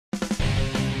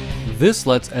This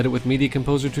Let's Edit with Media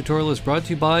Composer tutorial is brought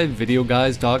to you by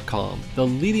VideoGuys.com, the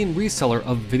leading reseller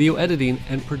of video editing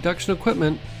and production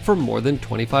equipment for more than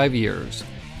 25 years.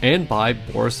 And by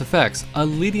Boris Effects, a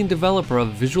leading developer of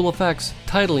visual effects,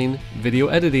 titling, video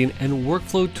editing, and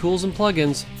workflow tools and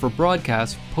plugins for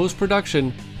broadcast,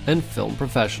 post-production, and film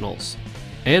professionals.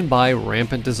 And by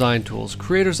Rampant Design Tools,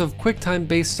 creators of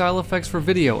QuickTime-based style effects for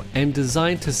video and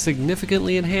designed to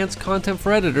significantly enhance content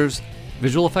for editors,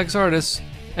 visual effects artists,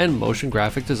 and motion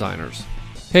graphic designers.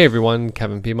 Hey everyone,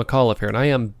 Kevin P McAuliffe here, and I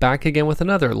am back again with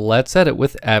another Let's Edit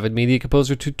with Avid Media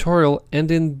Composer tutorial, and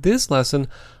in this lesson,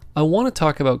 I want to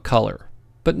talk about color,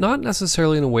 but not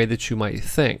necessarily in a way that you might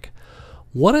think.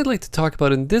 What I'd like to talk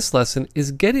about in this lesson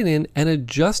is getting in and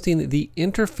adjusting the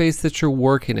interface that you're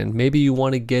working in. Maybe you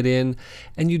want to get in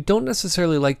and you don't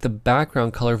necessarily like the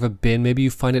background color of a bin. Maybe you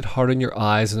find it hard on your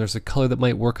eyes and there's a color that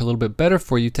might work a little bit better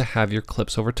for you to have your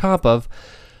clips over top of.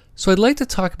 So I'd like to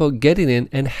talk about getting in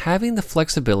and having the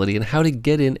flexibility and how to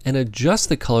get in and adjust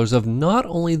the colors of not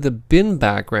only the bin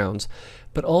backgrounds,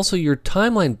 but also your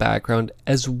timeline background,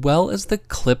 as well as the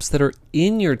clips that are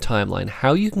in your timeline,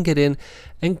 how you can get in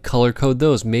and color code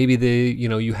those. Maybe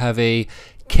you have a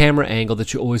camera angle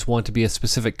that you always want to be a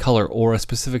specific color, or a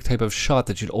specific type of shot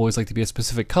that you'd always like to be a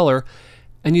specific color,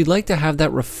 and you'd like to have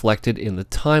that reflected in the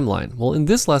timeline. Well, in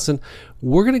this lesson,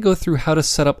 we're going to go through how to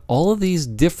set up all of these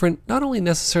different, not only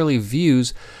necessarily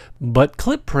views, but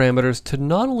clip parameters to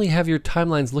not only have your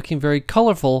timelines looking very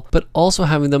colorful, but also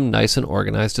having them nice and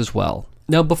organized as well.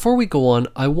 Now, before we go on,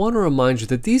 I want to remind you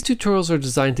that these tutorials are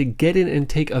designed to get in and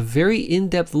take a very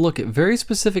in-depth look at very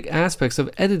specific aspects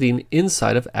of editing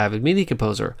inside of Avid Media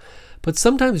Composer. But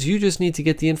sometimes you just need to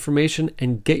get the information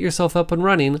and get yourself up and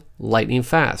running lightning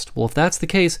fast. Well, if that's the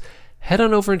case, head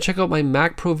on over and check out my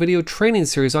Mac Pro video training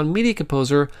series on Media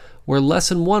Composer, where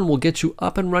lesson 1 will get you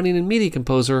up and running in Media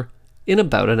Composer in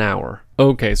about an hour.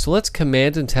 Okay, so let's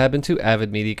Command and Tab into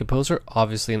Avid Media Composer,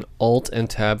 obviously an Alt and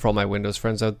Tab for all my Windows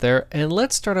friends out there, and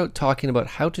let's start out talking about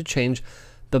how to change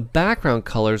the background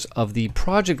colors of the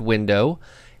project window,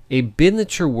 a bin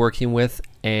that you're working with,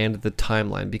 and the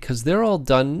timeline, because they're all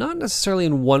done not necessarily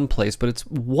in one place, but it's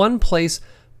one place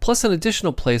plus an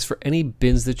additional place for any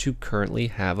bins that you currently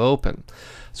have open.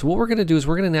 So what we're going to do is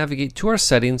we're going to navigate to our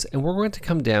settings, and we're going to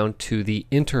come down to the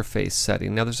interface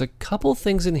setting. Now there's a couple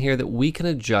things in here that we can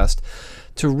adjust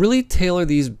to really tailor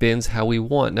these bins how we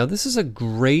want. Now this is a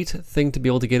great thing to be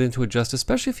able to get into adjust,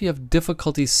 especially if you have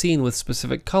difficulty seeing with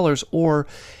specific colors, or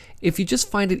if you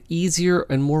just find it easier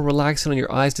and more relaxing on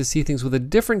your eyes to see things with a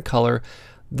different color.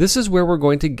 This is where we're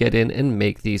going to get in and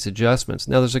make these adjustments.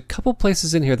 Now there's a couple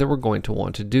places in here that we're going to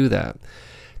want to do that.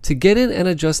 To get in and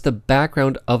adjust the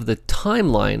background of the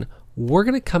timeline, we're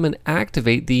going to come and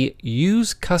activate the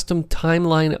Use Custom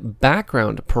Timeline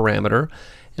Background parameter,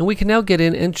 and we can now get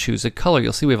in and choose a color.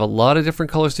 You'll see we have a lot of different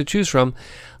colors to choose from.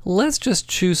 Let's just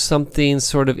choose something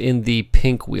sort of in the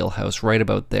pink wheelhouse right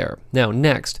about there. Now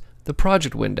next, the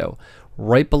project window.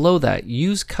 Right below that,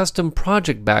 Use Custom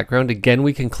Project Background. Again,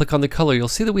 we can click on the color. You'll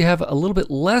see that we have a little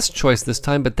bit less choice this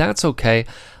time, but that's okay.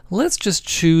 Let's just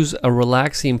choose a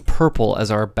relaxing purple as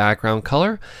our background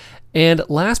color. And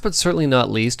last but certainly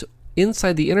not least,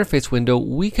 inside the interface window,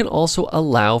 we can also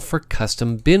allow for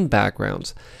custom bin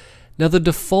backgrounds. Now the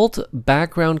default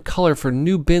background color for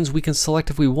new bins we can select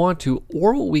if we want to,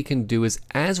 or what we can do is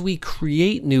as we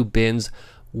create new bins,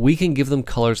 we can give them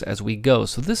colors as we go.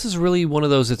 So this is really one of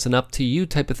those, it's an up to you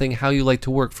type of thing, how you like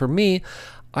to work. For me,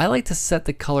 I like to set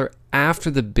the color after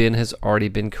the bin has already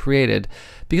been created.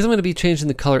 Because I'm going to be changing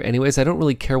the color anyways, I don't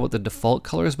really care what the default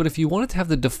color is, but if you wanted to have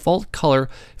the default color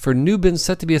for new bins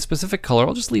set to be a specific color,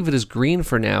 I'll just leave it as green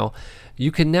for now.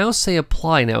 You can now say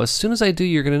apply. Now as soon as I do,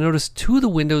 you're going to notice two of the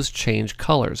windows change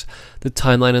colors, the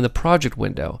timeline and the project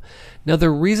window. Now the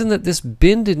reason that this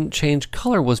bin didn't change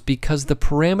color was because the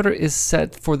parameter is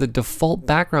set for the default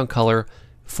background color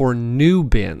for new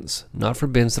bins, not for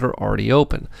bins that are already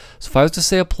open. So if I was to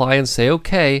say apply and say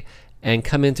OK and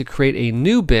come in to create a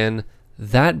new bin,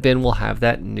 that bin will have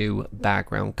that new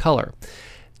background color.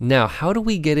 Now, how do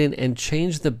we get in and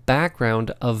change the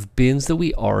background of bins that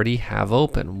we already have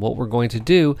open? What we're going to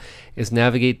do is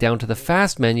navigate down to the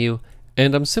Fast menu,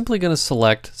 and I'm simply going to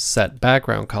select Set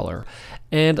Background Color.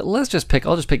 And let's just pick,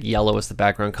 I'll just pick yellow as the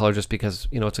background color just because,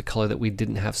 it's a color that we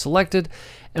didn't have selected.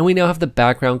 And we now have the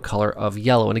background color of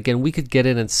yellow. And again, we could get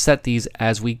in and set these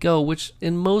as we go, which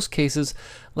in most cases,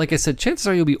 like I said, chances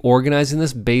are you'll be organizing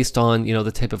this based on,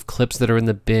 the type of clips that are in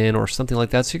the bin or something like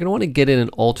that. So you're going to want to get in and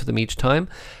alter them each time.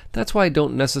 That's why I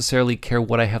don't necessarily care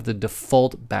what I have the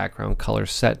default background color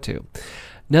set to.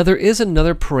 Now there is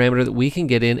another parameter that we can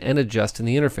get in and adjust in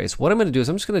the interface. What I'm going to do is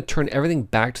I'm just going to turn everything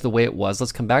back to the way it was.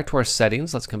 Let's come back to our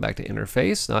settings. Let's come back to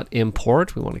interface, not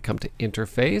import. We want to come to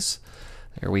interface.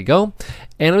 There we go.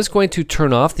 And I'm just going to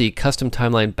turn off the custom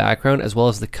timeline background as well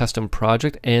as the custom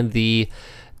project and the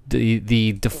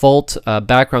default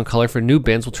background color for new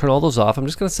bins. We'll turn all those off. I'm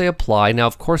just going to say apply. Now,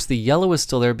 of course, the yellow is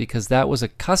still there because that was a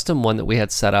custom one that we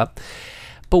had set up.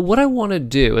 But what I want to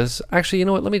do is, actually, you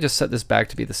know what, let me just set this back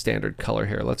to be the standard color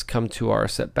here. Let's come to our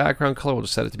set background color. We'll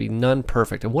just set it to be none,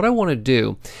 perfect. And what I want to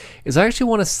do is I actually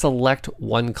want to select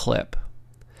one clip,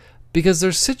 because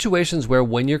there's situations where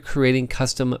when you're creating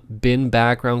custom bin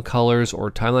background colors or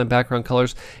timeline background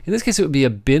colors, in this case it would be a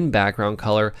bin background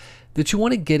color, that you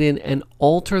want to get in and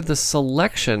alter the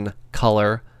selection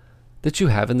color that you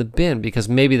have in the bin, because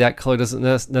maybe that color doesn't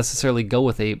necessarily go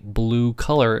with a blue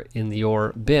color in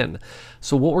your bin.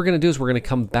 So what we're going to do is we're going to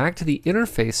come back to the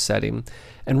interface setting,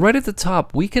 and right at the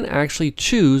top we can actually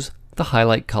choose the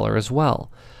highlight color as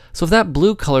well. So if that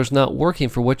blue color is not working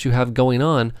for what you have going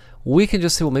on, we can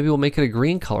just say, well, maybe we'll make it a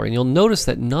green color. And you'll notice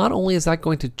that not only is that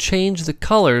going to change the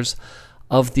colors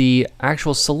of the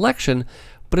actual selection,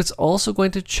 but it's also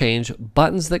going to change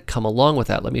buttons that come along with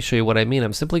that. Let me show you what I mean.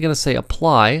 I'm simply going to say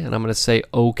apply, and I'm going to say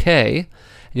OK. And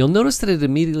you'll notice that it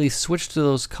immediately switched to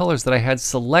those colors that I had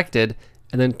selected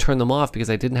and then turned them off because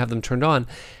I didn't have them turned on.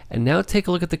 And now take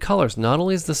a look at the colors. Not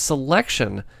only is the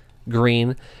selection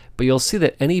green, but you'll see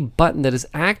that any button that is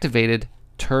activated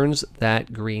turns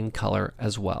that green color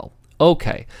as well.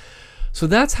 Okay. So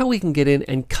that's how we can get in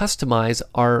and customize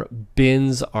our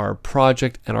bins, our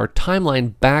project, and our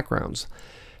timeline backgrounds.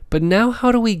 But now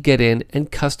how do we get in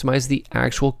and customize the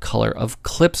actual color of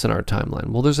clips in our timeline?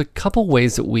 Well, there's a couple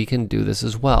ways that we can do this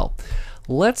as well.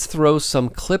 Let's throw some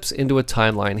clips into a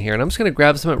timeline here, and I'm just going to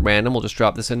grab some at random. We'll just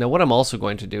drop this in. Now what I'm also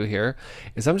going to do here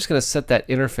is I'm just going to set that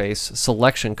interface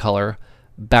selection color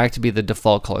back to be the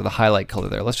default color, the highlight color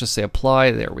there. Let's just say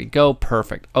apply. There we go.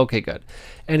 Perfect. Okay, good.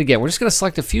 And again, we're just going to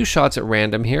select a few shots at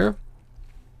random here.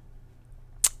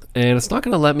 And it's not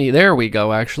going to let me, there we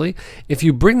go actually. If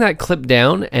you bring that clip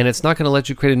down and it's not going to let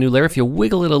you create a new layer, if you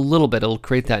wiggle it a little bit, it'll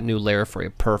create that new layer for you.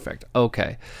 Perfect.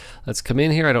 Okay, let's come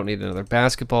in here. I don't need another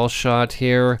basketball shot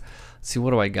here. Let's see,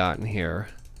 what do I got in here?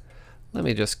 Let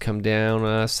me just come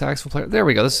down, saxophone player. There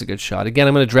we go, this is a good shot. Again,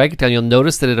 I'm going to drag it down. You'll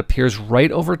notice that it appears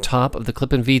right over top of the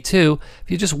clip in V2.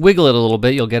 If you just wiggle it a little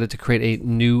bit, you'll get it to create a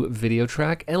new video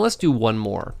track. And let's do one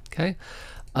more, okay?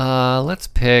 Let's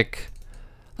pick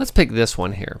this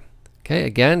one here. Okay,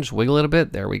 again, just wiggle it a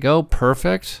bit. There we go,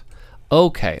 perfect.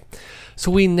 Okay, so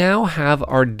we now have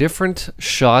our different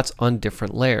shots on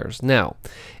different layers. Now,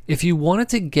 if you wanted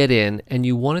to get in and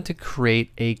you wanted to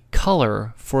create a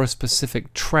color for a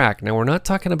specific track, now we're not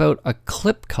talking about a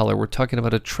clip color, we're talking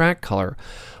about a track color.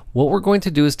 What we're going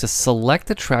to do is to select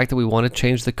the track that we want to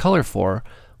change the color for.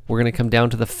 We're going to come down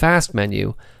to the fast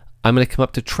menu. I'm going to come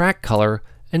up to track color,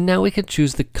 and now we can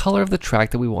choose the color of the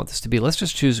track that we want this to be. Let's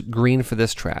just choose green for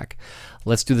this track.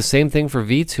 Let's do the same thing for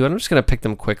V2. I'm just going to pick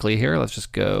them quickly here. Let's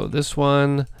just go this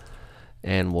one,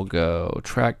 and we'll go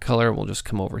track color. We'll just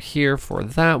come over here for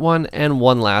that one, and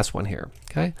one last one here.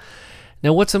 Okay.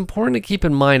 Now what's important to keep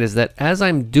in mind is that as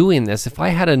I'm doing this, if I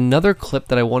had another clip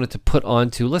that I wanted to put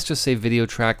onto, let's just say video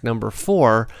track number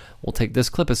 4, we'll take this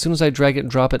clip. As soon as I drag it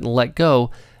and drop it and let go,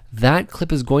 that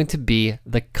clip is going to be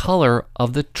the color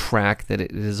of the track that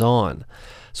it is on.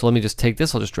 So let me just take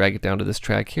this, I'll just drag it down to this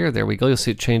track here. There we go, you'll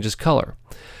see it changes color.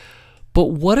 But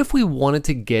what if we wanted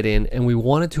to get in and we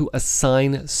wanted to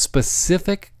assign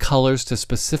specific colors to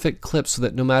specific clips so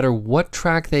that no matter what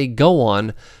track they go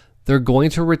on, they're going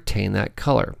to retain that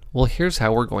color? Well, here's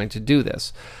how we're going to do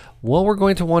this. What we're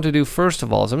going to want to do first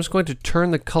of all is I'm just going to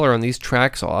turn the color on these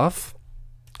tracks off.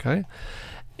 Okay.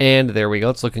 And there we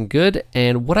go, it's looking good.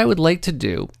 And what I would like to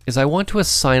do is I want to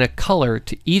assign a color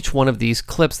to each one of these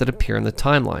clips that appear in the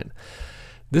timeline.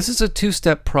 This is a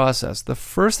two-step process. The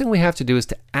first thing we have to do is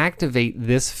to activate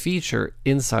this feature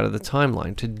inside of the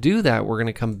timeline. To do that, we're going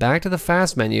to come back to the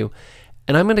fast menu,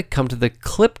 and I'm going to come to the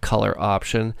clip color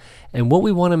option. And what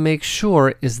we want to make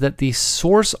sure is that the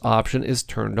source option is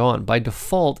turned on. By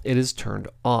default, it is turned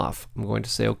off. I'm going to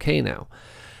say OK now.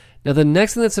 Now the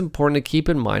next thing that's important to keep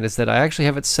in mind is that I actually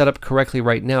have it set up correctly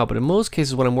right now, but in most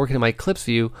cases when I'm working in my clips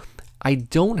view, I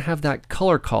don't have that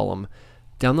color column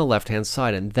down the left hand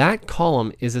side, and that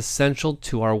column is essential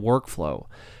to our workflow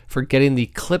for getting the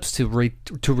clips to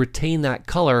retain that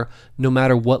color no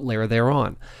matter what layer they're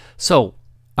on. So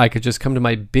I could just come to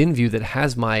my bin view that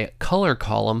has my color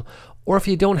column, Or if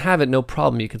you don't have it, no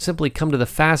problem. You can simply come to the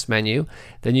Fast menu,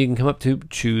 then you can come up to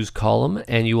Choose Column,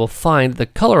 and you will find the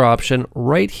color option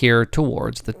right here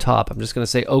towards the top. I'm just going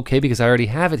to say OK because I already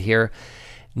have it here.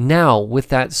 Now, with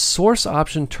that source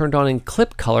option turned on in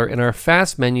Clip Color in our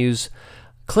Fast menu's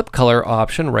Clip Color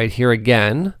option right here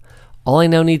again, all I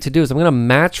now need to do is I'm going to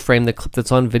match frame the clip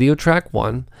that's on video track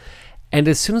 1. And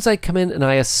as soon as I come in and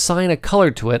I assign a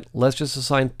color to it, let's just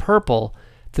assign purple,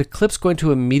 the clip's going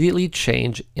to immediately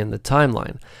change in the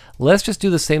timeline. Let's just do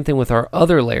the same thing with our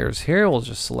other layers here. We'll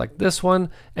just select this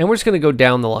one, and we're just going to go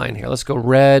down the line here. Let's go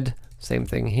red, same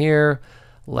thing here.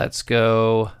 Let's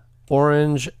go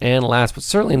orange, and last but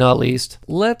certainly not least,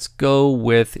 let's go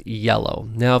with yellow.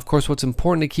 Now, of course, what's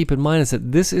important to keep in mind is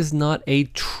that this is not a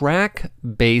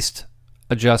track-based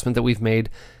adjustment that we've made.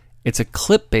 It's a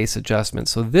clip-based adjustment.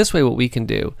 So this way what we can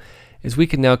do is we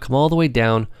can now come all the way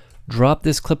down, drop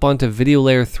this clip onto video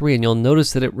layer 3, and you'll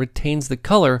notice that it retains the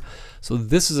color. So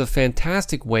this is a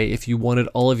fantastic way if you wanted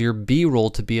all of your B-roll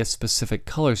to be a specific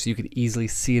color so you could easily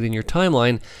see it in your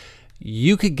timeline.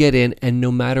 You could get in, and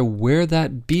no matter where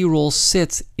that B-roll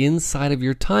sits inside of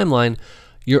your timeline,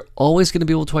 you're always going to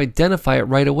be able to identify it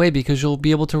right away because you'll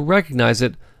be able to recognize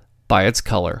it by its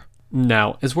color.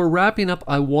 Now, as we're wrapping up,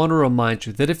 I want to remind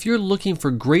you that if you're looking for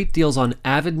great deals on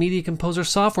Avid Media Composer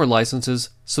software licenses,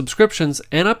 subscriptions,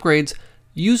 and upgrades,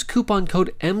 use coupon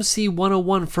code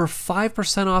MC101 for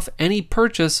 5% off any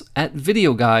purchase at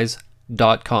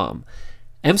videoguys.com.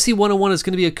 MC101 is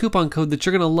going to be a coupon code that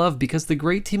you're going to love because the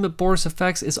great team at Boris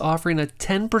FX is offering a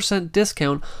 10%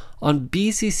 discount on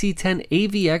BCC10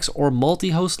 AVX or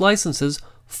multi-host licenses,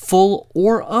 full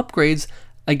or upgrades,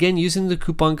 again using the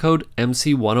coupon code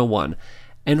MC101.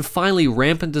 And finally,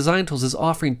 Rampant Design Tools is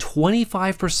offering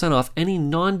 25% off any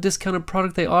non-discounted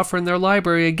product they offer in their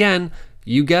library, again,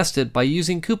 you guessed it, by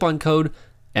using coupon code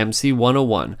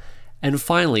MC101. And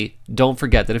finally, don't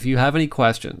forget that if you have any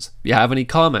questions, you have any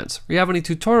comments, or you have any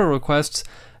tutorial requests,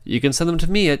 you can send them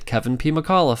to me at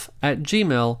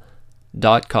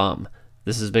kevinpmcauliffe@gmail.com.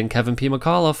 This has been Kevin P.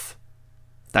 McAuliffe.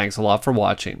 Thanks a lot for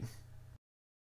watching.